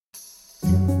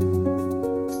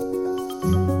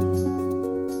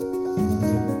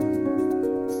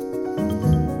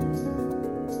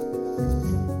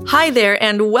Hi there,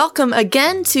 and welcome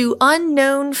again to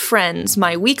Unknown Friends,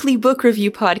 my weekly book review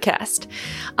podcast.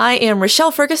 I am Rochelle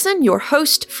Ferguson, your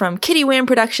host from Kitty Wham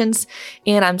Productions,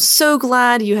 and I'm so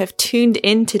glad you have tuned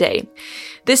in today.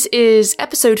 This is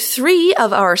episode 3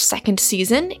 of our second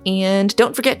season, and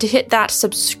don't forget to hit that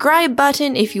subscribe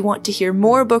button if you want to hear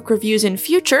more book reviews in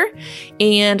future,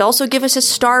 and also give us a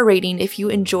star rating if you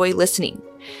enjoy listening.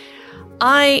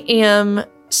 I am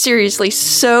seriously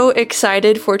so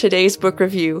excited for today's book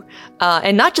review.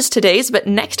 And not just today's, but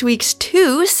next week's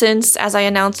too, since, as I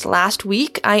announced last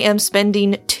week, I am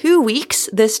spending 2 weeks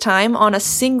this time on a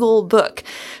single book,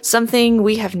 something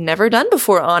we have never done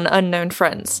before on Unknown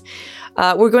Friends.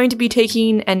 We're going to be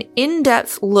taking an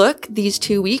in-depth look these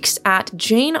 2 weeks at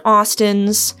Jane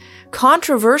Austen's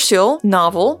controversial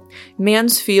novel,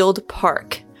 Mansfield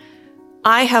Park.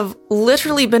 I have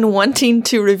literally been wanting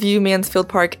to review Mansfield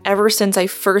Park ever since I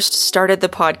first started the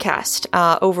podcast,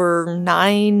 over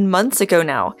 9 months ago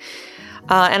now.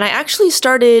 And I actually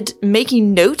started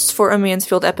making notes for a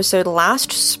Mansfield episode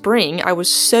last spring. I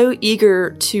was so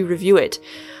eager to review it.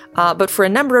 But for a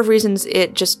number of reasons,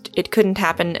 it couldn't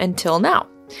happen until now.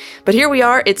 But here we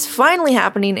are, it's finally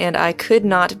happening, and I could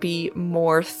not be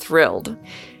more thrilled.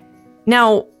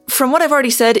 Now, from what I've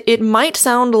already said, it might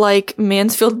sound like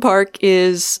Mansfield Park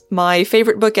is my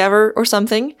favorite book ever or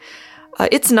something.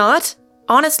 It's not.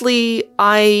 Honestly,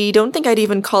 I don't think I'd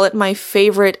even call it my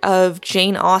favorite of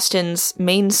Jane Austen's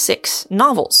main 6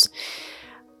 novels.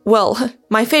 Well,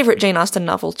 my favorite Jane Austen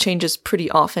novel changes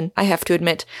pretty often, I have to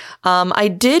admit. I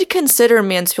did consider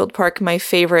Mansfield Park my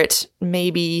favorite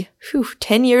maybe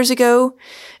 10 years ago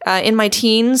in my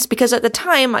teens, because at the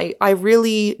time I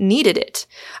really needed it.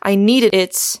 I needed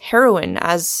its heroine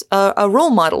as a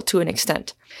role model to an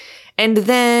extent. And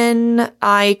then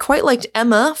I quite liked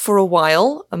Emma for a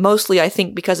while, mostly I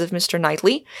think because of Mr.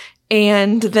 Knightley.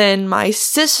 And then my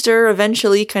sister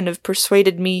eventually kind of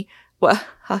persuaded me. Well,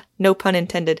 no pun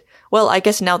intended. Well, I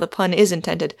guess now the pun is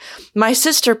intended. My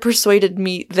sister persuaded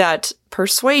me that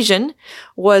Persuasion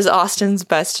was Austen's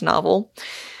best novel.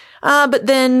 But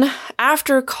then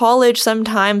after college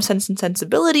sometime, Sense and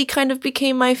Sensibility kind of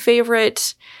became my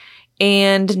favorite.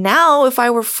 And now if I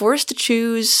were forced to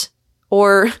choose,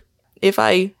 or if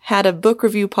I had a book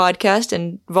review podcast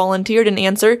and volunteered an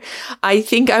answer, I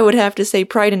think I would have to say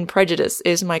Pride and Prejudice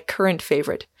is my current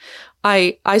favorite.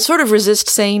 I sort of resist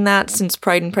saying that, since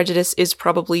Pride and Prejudice is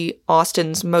probably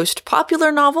Austen's most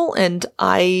popular novel, and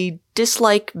I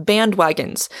dislike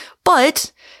bandwagons.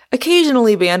 But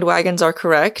occasionally bandwagons are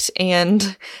correct,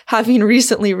 and having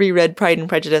recently reread Pride and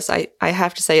Prejudice, I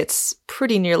have to say it's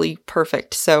pretty nearly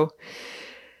perfect. So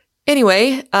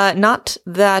anyway, not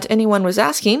that anyone was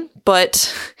asking,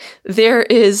 but there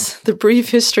is the brief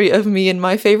history of me and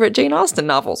my favorite Jane Austen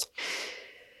novels.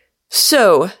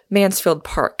 So, Mansfield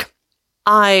Park.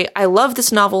 I love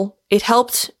this novel. It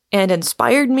helped and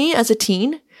inspired me as a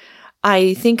teen.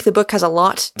 I think the book has a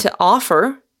lot to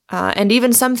offer, and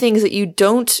even some things that you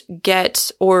don't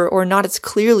get or not as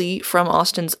clearly from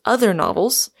Austen's other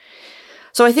novels.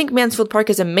 So I think Mansfield Park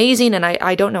is amazing, and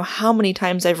I don't know how many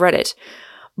times I've read it.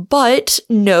 But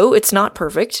no, it's not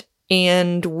perfect,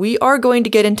 and we are going to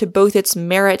get into both its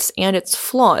merits and its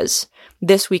flaws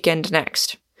this weekend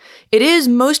next. It is,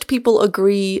 most people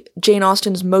agree, Jane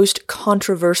Austen's most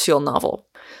controversial novel.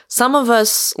 Some of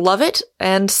us love it,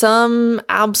 and some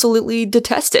absolutely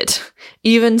detest it.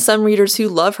 Even some readers who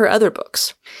love her other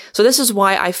books. So this is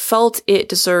why I felt it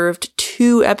deserved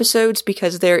 2 episodes,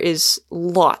 because there is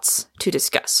lots to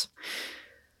discuss.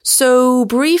 So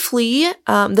briefly,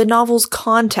 the novel's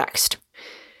context.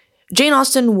 Jane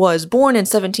Austen was born in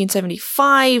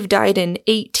 1775, died in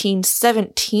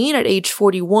 1817 at age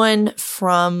 41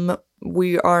 from,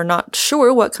 we are not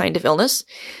sure what kind of illness.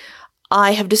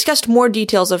 I have discussed more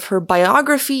details of her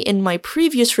biography in my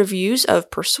previous reviews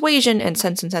of Persuasion and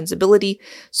Sense and Sensibility,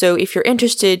 so if you're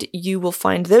interested, you will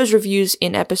find those reviews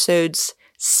in episodes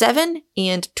 7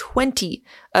 and 20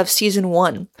 of season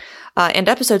 1. And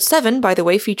episode 7, by the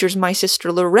way, features my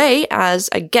sister Lorraine as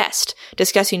a guest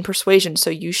discussing Persuasion, so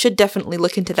you should definitely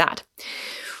look into that.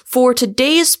 For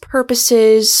today's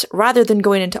purposes, rather than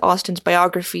going into Austen's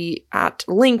biography at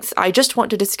length, I just want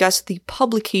to discuss the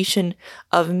publication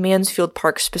of Mansfield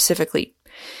Park specifically.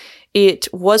 It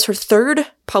was her 3rd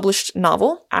published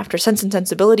novel, after Sense and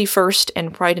Sensibility first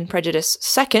and Pride and Prejudice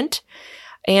second,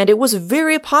 and it was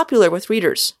very popular with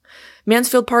readers.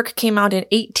 Mansfield Park came out in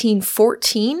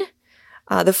 1814.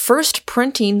 The first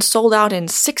printing sold out in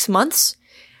 6 months,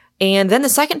 and then the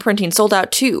second printing sold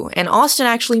out too, and Austen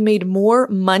actually made more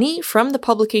money from the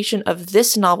publication of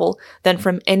this novel than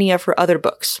from any of her other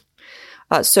books.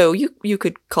 So you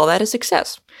could call that a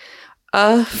success.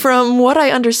 From what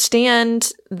I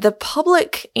understand, the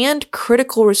public and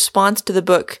critical response to the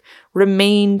book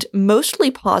remained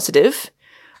mostly positive,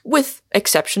 with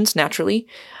exceptions, naturally,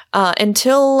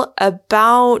 until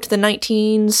about the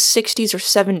 1960s or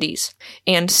 70s.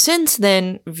 And since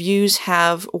then, views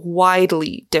have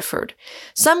widely differed.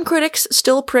 Some critics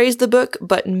still praise the book,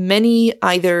 but many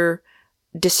either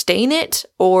disdain it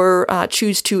or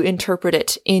choose to interpret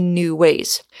it in new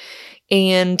ways.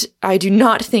 And I do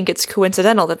not think it's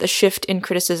coincidental that the shift in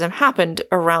criticism happened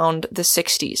around the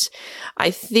 60s.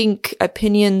 I think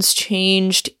opinions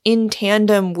changed in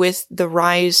tandem with the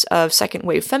rise of second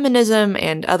wave feminism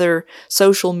and other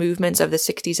social movements of the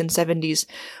 60s and 70s,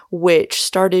 which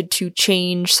started to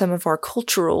change some of our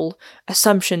cultural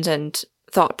assumptions and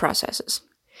thought processes.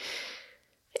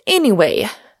 Anyway,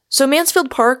 so Mansfield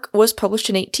Park was published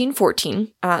in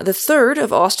 1814, the third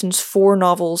of Austen's 4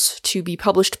 novels to be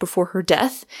published before her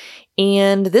death,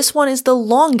 and this one is the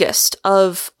longest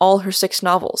of all her 6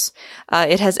 novels.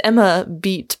 It has Emma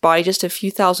beat by just a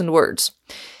few thousand words.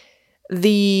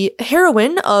 The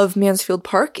heroine of Mansfield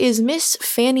Park is Miss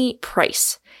Fanny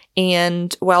Price,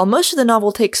 and while most of the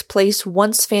novel takes place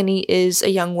once Fanny is a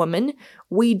young woman,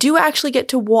 we do actually get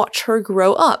to watch her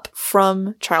grow up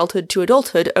from childhood to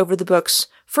adulthood over the book's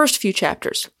first few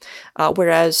chapters,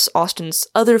 whereas Austen's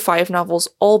other 5 novels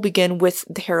all begin with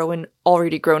the heroine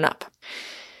already grown up.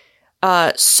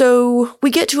 So we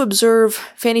get to observe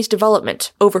Fanny's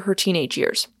development over her teenage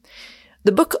years.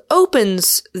 The book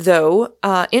opens, though,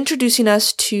 introducing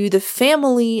us to the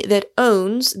family that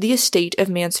owns the estate of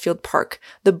Mansfield Park,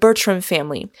 the Bertram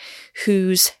family,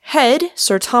 whose head,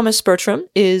 Sir Thomas Bertram,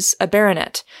 is a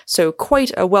baronet, so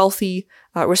quite a wealthy,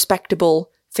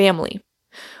 respectable family.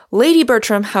 Lady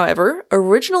Bertram, however,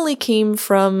 originally came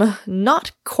from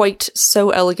not quite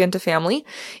so elegant a family,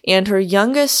 and her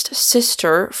youngest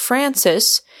sister,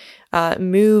 Frances,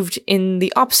 moved in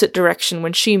the opposite direction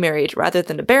when she married. Rather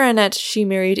than a baronet, she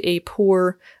married a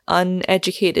poor,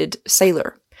 uneducated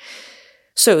sailor.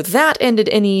 So that ended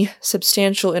any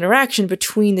substantial interaction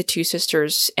between the 2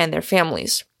 sisters and their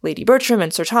families. Lady Bertram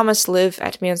and Sir Thomas live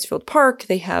at Mansfield Park.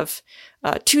 They have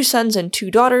 2 sons and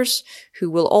 2 daughters who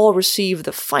will all receive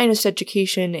the finest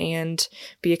education and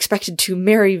be expected to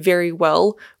marry very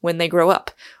well when they grow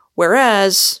up.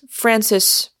 Whereas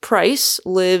Frances Price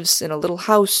lives in a little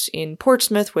house in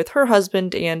Portsmouth with her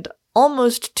husband and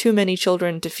almost too many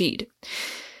children to feed.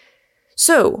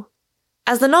 So,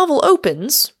 as the novel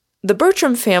opens, the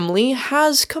Bertram family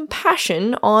has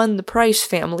compassion on the Price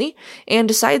family and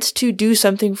decides to do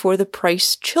something for the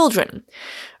Price children.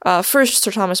 First,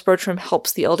 Sir Thomas Bertram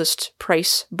helps the eldest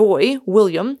Price boy,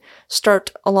 William,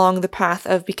 start along the path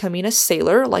of becoming a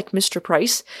sailor like Mr.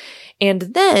 Price,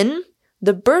 and then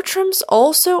the Bertrams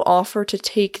also offer to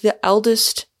take the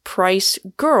eldest Price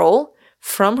girl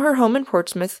from her home in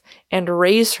Portsmouth and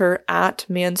raise her at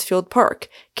Mansfield Park,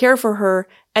 care for her,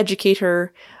 educate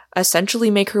her, essentially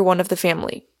make her one of the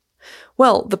family.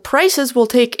 Well, the Prices will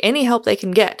take any help they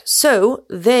can get, so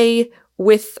they,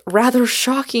 with rather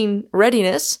shocking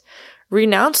readiness,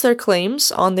 renounce their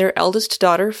claims on their eldest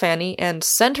daughter, Fanny, and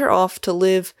send her off to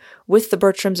live with the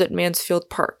Bertrams at Mansfield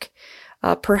Park,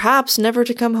 perhaps never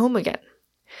to come home again.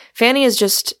 Fanny is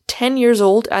just 10 years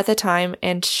old at the time,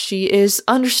 and she is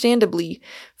understandably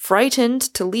frightened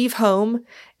to leave home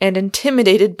and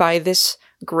intimidated by this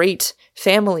great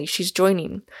family she's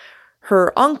joining.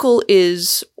 Her uncle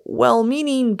is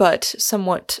well-meaning but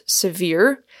somewhat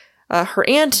severe. Her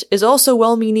aunt is also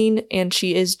well-meaning, and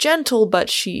she is gentle, but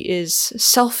she is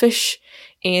selfish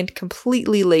and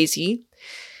completely lazy.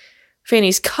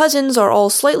 Fanny's cousins are all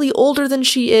slightly older than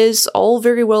she is, all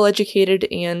very well educated,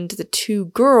 and the 2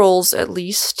 girls, at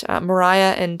least,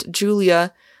 Maria and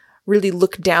Julia, really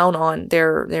look down on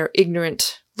their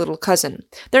ignorant little cousin.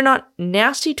 They're not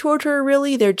nasty toward her,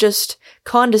 really. They're just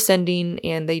condescending,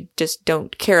 and they just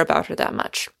don't care about her that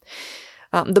much.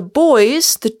 The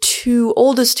boys, the 2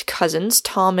 oldest cousins,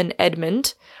 Tom and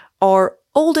Edmund, are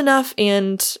old enough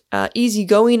and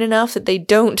easygoing enough that they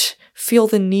don't feel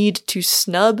the need to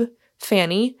snub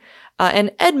Fanny,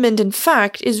 and Edmund, in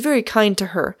fact, is very kind to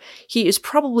her. He is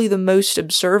probably the most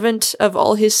observant of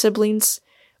all his siblings,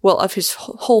 well, of his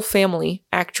whole family,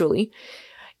 actually.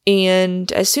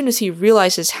 And as soon as he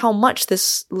realizes how much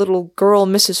this little girl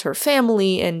misses her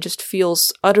family and just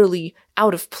feels utterly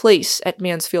out of place at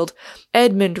Mansfield,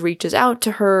 Edmund reaches out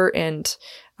to her and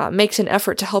makes an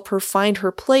effort to help her find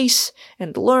her place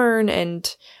and learn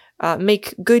and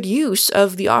make good use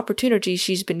of the opportunities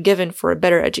she's been given for a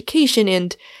better education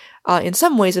and, in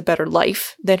some ways, a better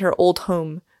life than her old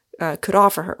home could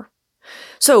offer her.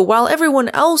 So while everyone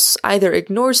else either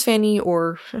ignores Fanny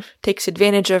or takes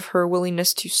advantage of her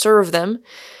willingness to serve them,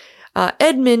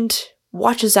 Edmund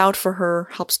watches out for her,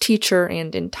 helps teach her,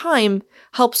 and in time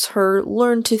helps her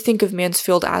learn to think of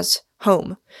Mansfield as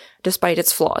home, despite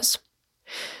its flaws.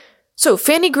 So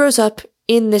Fanny grows up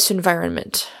in this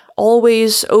environment,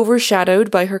 always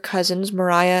overshadowed by her cousins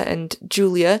Maria and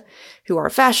Julia, who are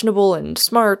fashionable and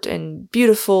smart and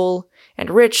beautiful and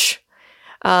rich.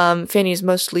 Fanny is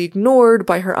mostly ignored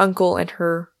by her uncle and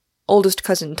her oldest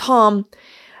cousin Tom,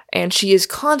 and she is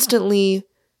constantly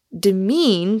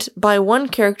demeaned by one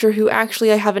character who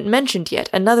actually I haven't mentioned yet,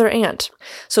 another aunt.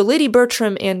 So Lady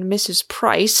Bertram and Mrs.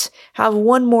 Price have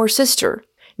one more sister,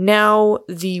 now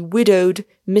the widowed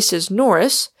Mrs.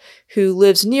 Norris, who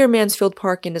lives near Mansfield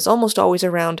Park and is almost always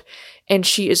around, and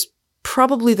she is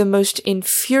probably the most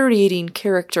infuriating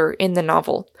character in the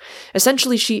novel.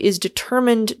 Essentially, she is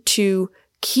determined to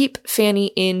keep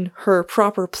Fanny in her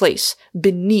proper place,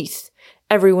 beneath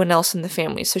everyone else in the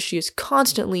family. So she is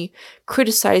constantly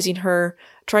criticizing her,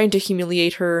 trying to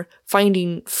humiliate her,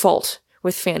 finding fault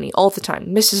with Fanny all the time.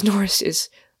 Mrs. Norris is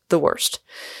the worst.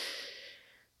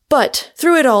 But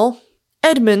through it all,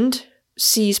 Edmund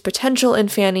sees potential in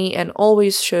Fanny and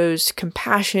always shows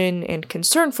compassion and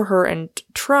concern for her and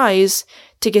tries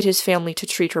to get his family to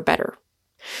treat her better.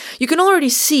 You can already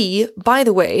see, by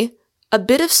the way, a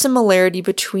bit of similarity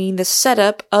between the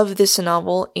setup of this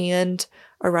novel and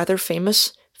a rather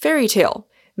famous fairy tale.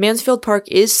 Mansfield Park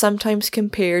is sometimes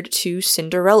compared to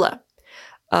Cinderella,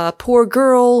 a poor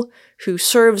girl who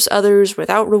serves others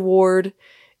without reward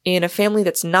in a family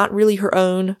that's not really her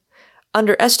own,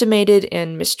 underestimated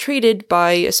and mistreated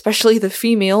by especially the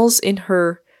females in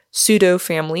her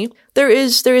pseudo-family. There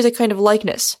is a kind of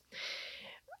likeness.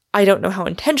 I don't know how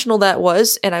intentional that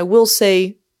was, and I will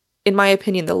say, in my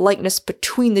opinion, the likeness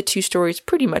between the two stories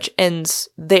pretty much ends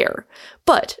there.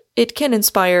 But it can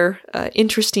inspire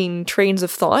interesting trains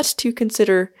of thought to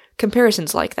consider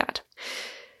comparisons like that.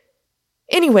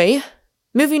 Anyway,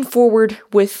 moving forward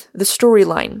with the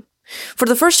storyline. For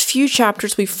the first few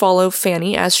chapters, we follow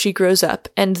Fanny as she grows up,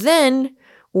 and then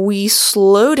we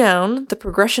slow down the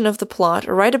progression of the plot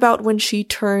right about when she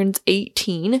turns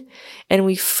 18, and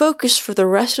we focus for the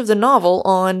rest of the novel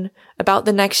on about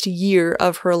the next year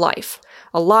of her life.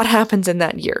 A lot happens in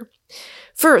that year.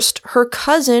 First, her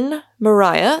cousin,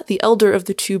 Maria, the elder of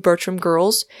the two Bertram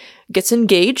girls, gets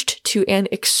engaged to an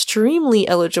extremely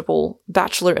eligible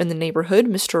bachelor in the neighborhood,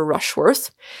 Mr.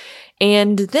 Rushworth,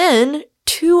 and then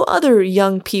two other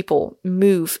young people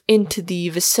move into the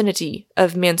vicinity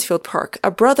of Mansfield Park, a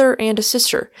brother and a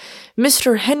sister,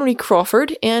 Mr. Henry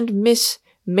Crawford and Miss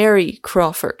Mary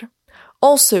Crawford,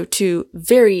 also two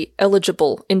very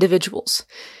eligible individuals.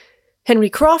 Henry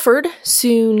Crawford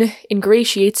soon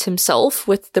ingratiates himself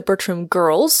with the Bertram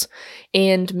girls,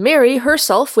 and Mary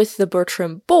herself with the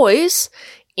Bertram boys,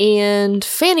 and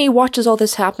Fanny watches all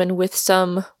this happen with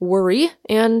some worry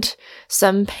and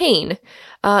some pain,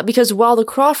 because while the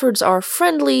Crawfords are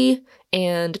friendly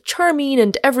and charming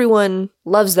and everyone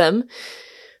loves them,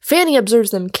 Fanny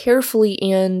observes them carefully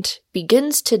and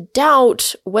begins to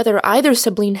doubt whether either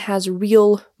sibling has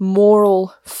real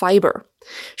moral fiber.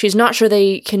 She's not sure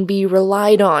they can be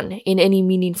relied on in any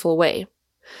meaningful way.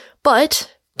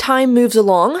 But time moves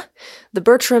along, the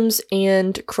Bertrams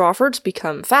and Crawfords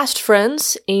become fast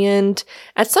friends, and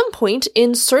at some point,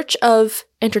 in search of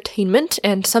entertainment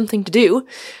and something to do,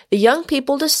 the young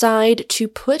people decide to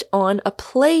put on a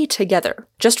play together,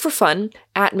 just for fun,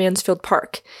 at Mansfield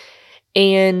Park.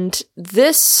 And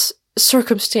this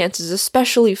circumstance is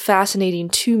especially fascinating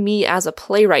to me as a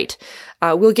playwright.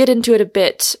 We'll get into it a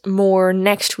bit more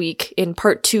next week in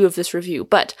part 2 of this review,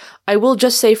 but I will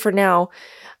just say for now,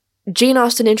 Jane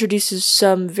Austen introduces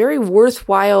some very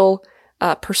worthwhile,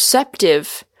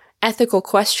 perceptive, ethical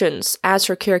questions as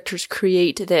her characters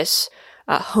create this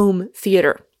home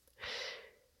theater.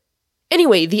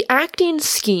 Anyway, the acting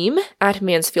scheme at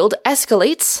Mansfield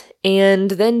escalates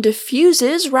and then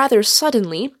diffuses rather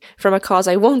suddenly from a cause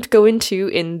I won't go into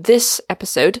in this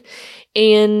episode,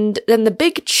 and then the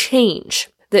big change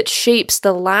that shapes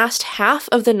the last half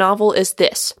of the novel is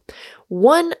this.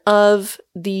 One of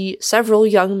the several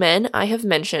young men I have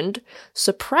mentioned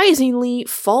surprisingly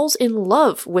falls in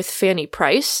love with Fanny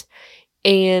Price,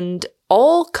 and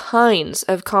all kinds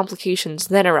of complications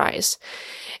then arise.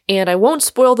 And I won't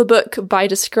spoil the book by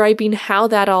describing how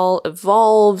that all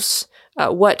evolves,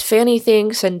 what Fanny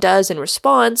thinks and does in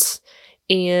response,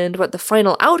 and what the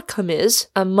final outcome is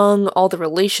among all the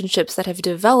relationships that have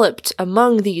developed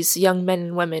among these young men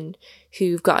and women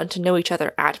who've gotten to know each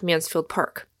other at Mansfield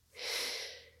Park.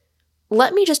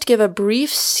 let me just give a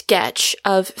brief sketch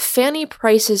of Fanny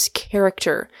Price's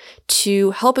character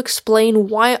to help explain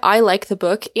why I like the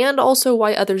book and also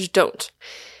why others don't.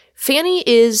 Fanny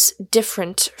is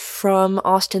different from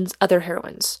Austen's other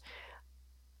heroines.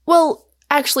 Well,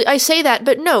 actually, I say that,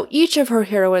 but no, each of her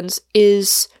heroines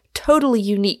is totally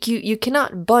unique. You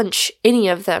cannot bunch any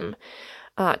of them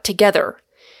together.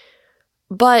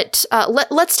 But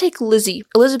let's take Lizzie,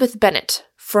 Elizabeth Bennet,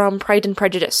 from Pride and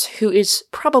Prejudice, who is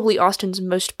probably Austen's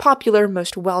most popular,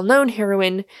 most well-known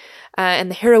heroine, and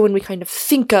the heroine we kind of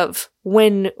think of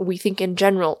when we think in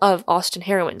general of Austen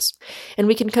heroines. And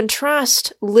we can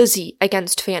contrast Lizzie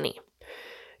against Fanny.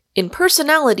 In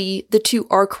personality, the two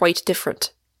are quite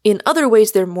different. In other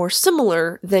ways, they're more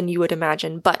similar than you would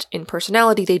imagine, but in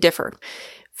personality, they differ.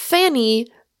 Fanny,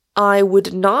 I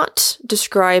would not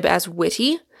describe as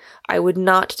witty. I would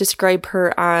not describe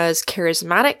her as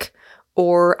charismatic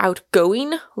or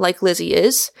outgoing like Lizzie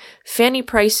is. Fanny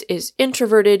Price is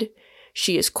introverted,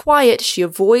 she is quiet, she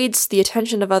avoids the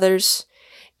attention of others,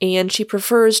 and she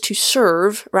prefers to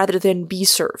serve rather than be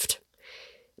served.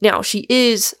 Now, she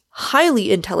is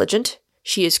highly intelligent,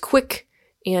 she is quick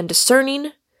and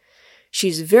discerning,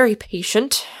 she's very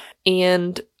patient,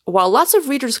 and while lots of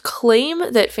readers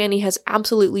claim that Fanny has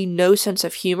absolutely no sense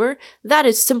of humor, that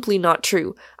is simply not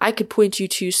true. I could point you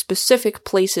to specific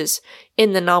places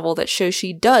in the novel that show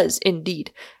she does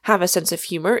indeed have a sense of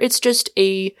humor. It's just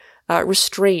a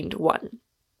restrained one.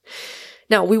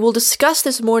 Now, we will discuss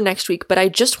this more next week, but I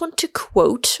just want to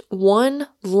quote one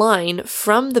line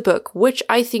from the book, which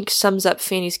I think sums up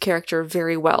Fanny's character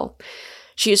very well.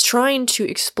 She is trying to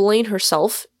explain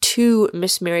herself to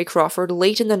Miss Mary Crawford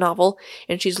late in the novel,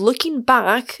 and she's looking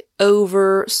back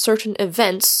over certain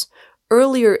events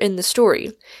earlier in the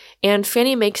story, and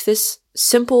Fanny makes this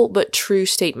simple but true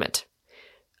statement.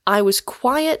 I was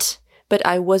quiet, but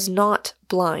I was not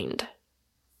blind.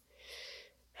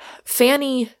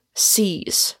 Fanny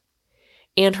sees,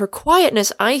 and her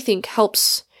quietness, I think,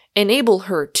 helps enable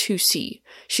her to see.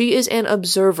 She is an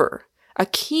observer, a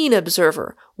keen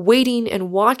observer, waiting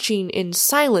and watching in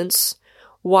silence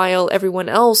while everyone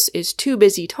else is too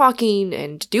busy talking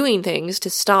and doing things to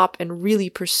stop and really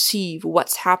perceive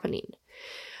what's happening.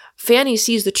 Fanny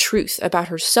sees the truth about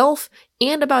herself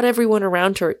and about everyone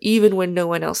around her, even when no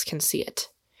one else can see it.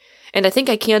 And I think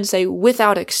I can say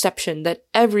without exception that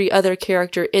every other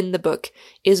character in the book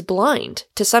is blind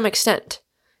to some extent,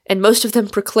 and most of them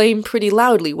proclaim pretty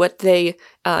loudly what they,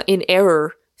 in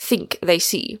error, think they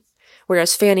see,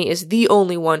 whereas Fanny is the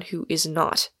only one who is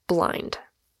not blind.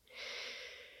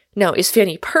 Now, is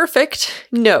Fanny perfect?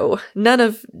 No, none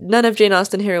of Jane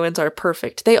Austen heroines are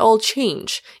perfect. They all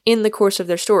change in the course of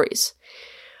their stories.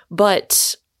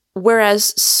 But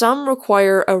whereas some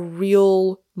require a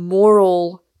real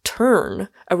moral turn,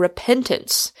 a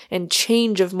repentance, and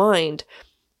change of mind,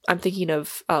 I'm thinking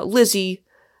of Lizzie,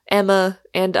 Emma,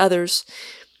 and others.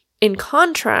 In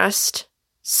contrast,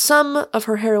 some of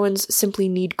her heroines simply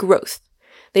need growth.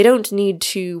 They don't need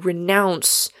to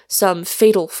renounce some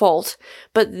fatal fault,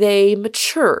 but they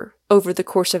mature over the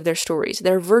course of their stories.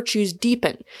 Their virtues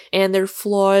deepen, and their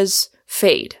flaws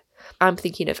fade. I'm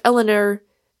thinking of Eleanor,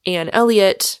 Anne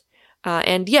Elliot,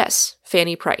 and yes,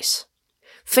 Fanny Price.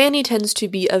 Fanny tends to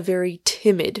be a very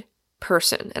timid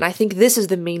person, and I think this is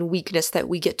the main weakness that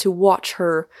we get to watch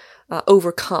her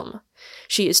overcome.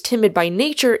 She is timid by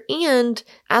nature, and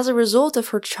as a result of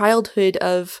her childhood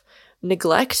of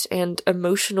neglect and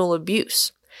emotional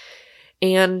abuse.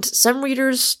 And some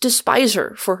readers despise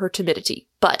her for her timidity,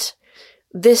 but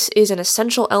this is an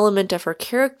essential element of her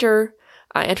character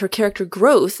and her character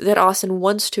growth that Austen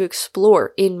wants to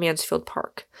explore in Mansfield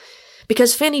Park.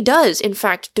 Because Fanny does, in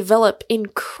fact, develop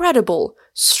incredible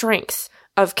strength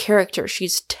of character.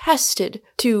 She's tested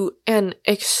to an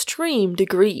extreme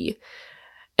degree.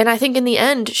 And I think in the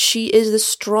end, she is the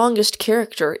strongest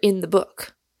character in the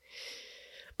book.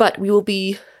 But we will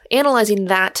be analyzing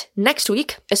that next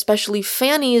week, especially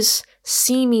Fanny's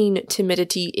seeming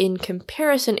timidity in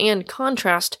comparison and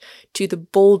contrast to the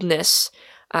boldness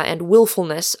and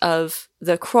willfulness of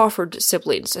the Crawford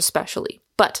siblings, especially.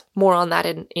 But more on that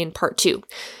in part 2.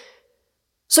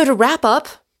 So to wrap up,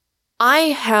 I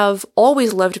have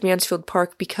always loved Mansfield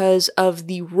Park because of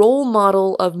the role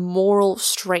model of moral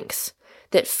strength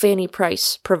that Fanny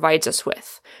Price provides us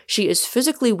with. She is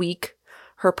physically weak,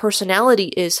 her personality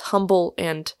is humble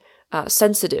and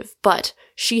sensitive, but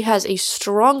she has a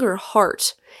stronger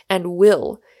heart and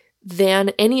will than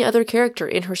any other character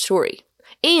in her story.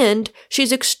 And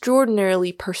she's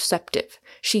extraordinarily perceptive.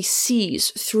 She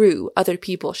sees through other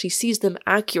people. She sees them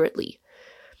accurately,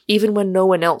 even when no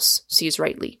one else sees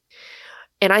rightly.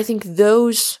 And I think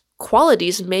those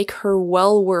qualities make her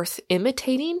well worth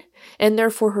imitating, and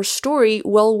therefore her story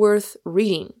well worth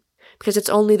reading, because it's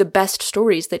only the best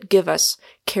stories that give us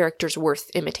characters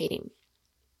worth imitating.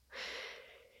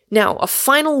 Now, a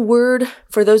final word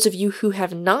for those of you who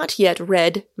have not yet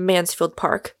read Mansfield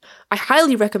Park. I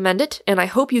highly recommend it, and I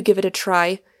hope you give it a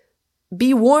try.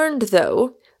 Be warned,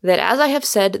 though, that as I have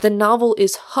said, the novel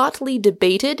is hotly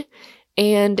debated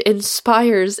and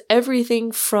inspires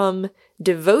everything from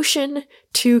devotion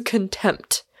to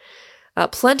contempt.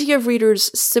 Plenty of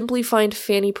readers simply find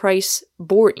Fanny Price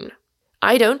boring.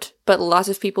 I don't, but lots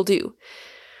of people do.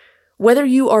 Whether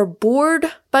you are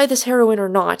bored by this heroine or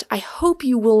not, I hope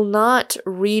you will not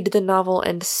read the novel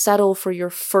and settle for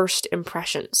your first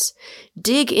impressions.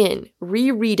 Dig in,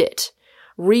 reread it,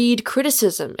 read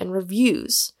criticism and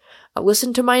reviews.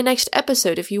 Listen to my next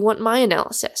episode if you want my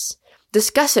analysis.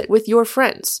 Discuss it with your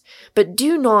friends, but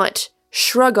do not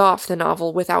shrug off the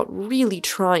novel without really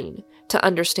trying to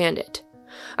understand it.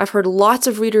 I've heard lots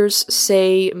of readers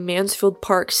say Mansfield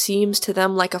Park seems to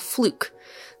them like a fluke.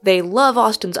 They love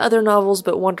Austen's other novels,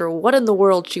 but wonder what in the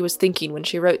world she was thinking when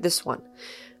she wrote this one.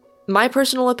 My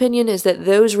personal opinion is that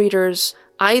those readers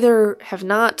either have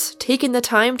not taken the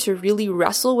time to really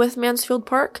wrestle with Mansfield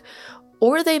Park,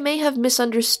 or they may have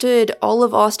misunderstood all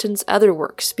of Austen's other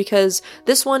works, because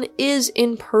this one is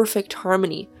in perfect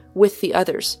harmony with the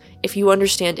others, if you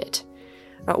understand it,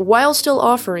 while still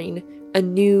offering a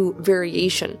new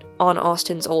variation on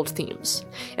Austen's old themes.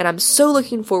 And I'm so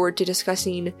looking forward to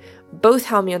discussing both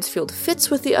how Mansfield fits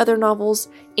with the other novels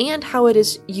and how it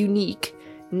is unique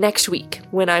next week,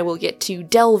 when I will get to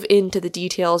delve into the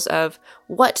details of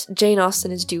what Jane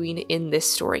Austen is doing in this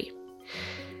story.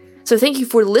 So thank you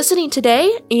for listening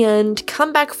today, and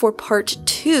come back for part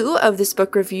 2 of this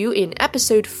book review in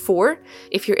episode 4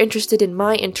 if you're interested in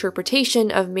my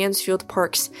interpretation of Mansfield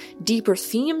Park's deeper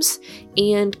themes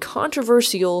and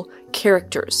controversial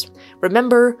characters.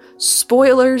 Remember,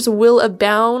 spoilers will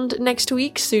abound next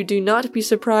week, so do not be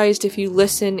surprised if you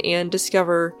listen and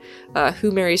discover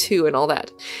who marries who and all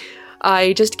that.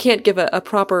 I just can't give a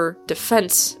proper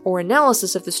defense or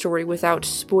analysis of the story without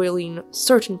spoiling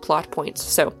certain plot points,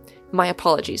 so my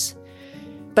apologies.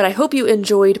 But I hope you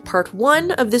enjoyed part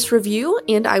 1 of this review,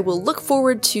 and I will look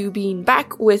forward to being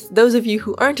back with those of you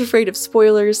who aren't afraid of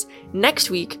spoilers next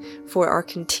week for our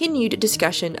continued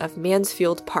discussion of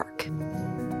Mansfield Park.